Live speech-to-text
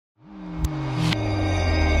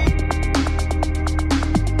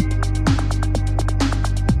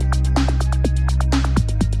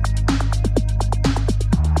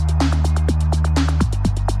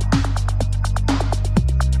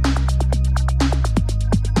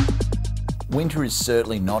Winter is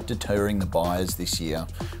certainly not deterring the buyers this year,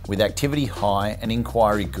 with activity high and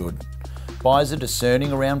inquiry good. Buyers are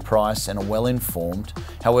discerning around price and are well informed,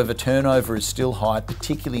 however turnover is still high,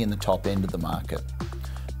 particularly in the top end of the market.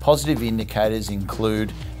 Positive indicators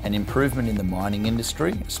include an improvement in the mining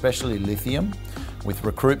industry, especially lithium, with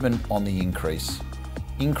recruitment on the increase,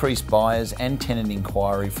 increased buyers and tenant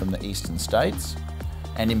inquiry from the eastern states,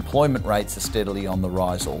 and employment rates are steadily on the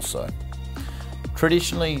rise also.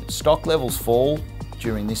 Traditionally, stock levels fall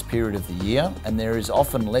during this period of the year, and there is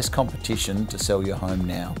often less competition to sell your home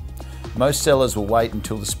now. Most sellers will wait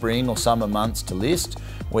until the spring or summer months to list,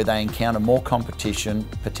 where they encounter more competition,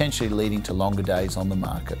 potentially leading to longer days on the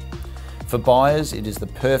market. For buyers, it is the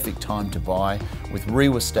perfect time to buy, with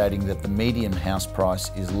REIWA stating that the median house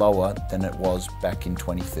price is lower than it was back in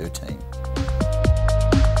 2013.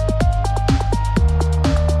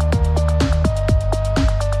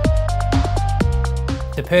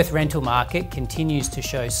 The Perth rental market continues to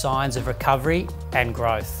show signs of recovery and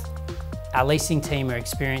growth. Our leasing team are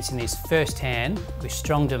experiencing this firsthand with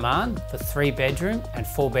strong demand for 3-bedroom and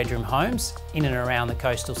 4-bedroom homes in and around the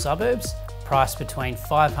coastal suburbs, priced between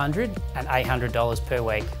 $500 and $800 per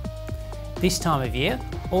week. This time of year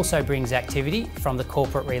also brings activity from the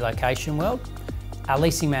corporate relocation world. Our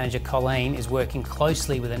leasing manager Colleen is working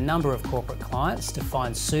closely with a number of corporate clients to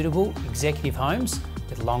find suitable executive homes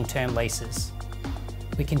with long-term leases.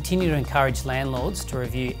 We continue to encourage landlords to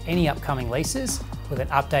review any upcoming leases with an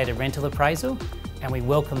updated rental appraisal, and we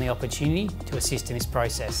welcome the opportunity to assist in this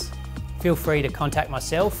process. Feel free to contact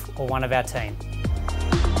myself or one of our team.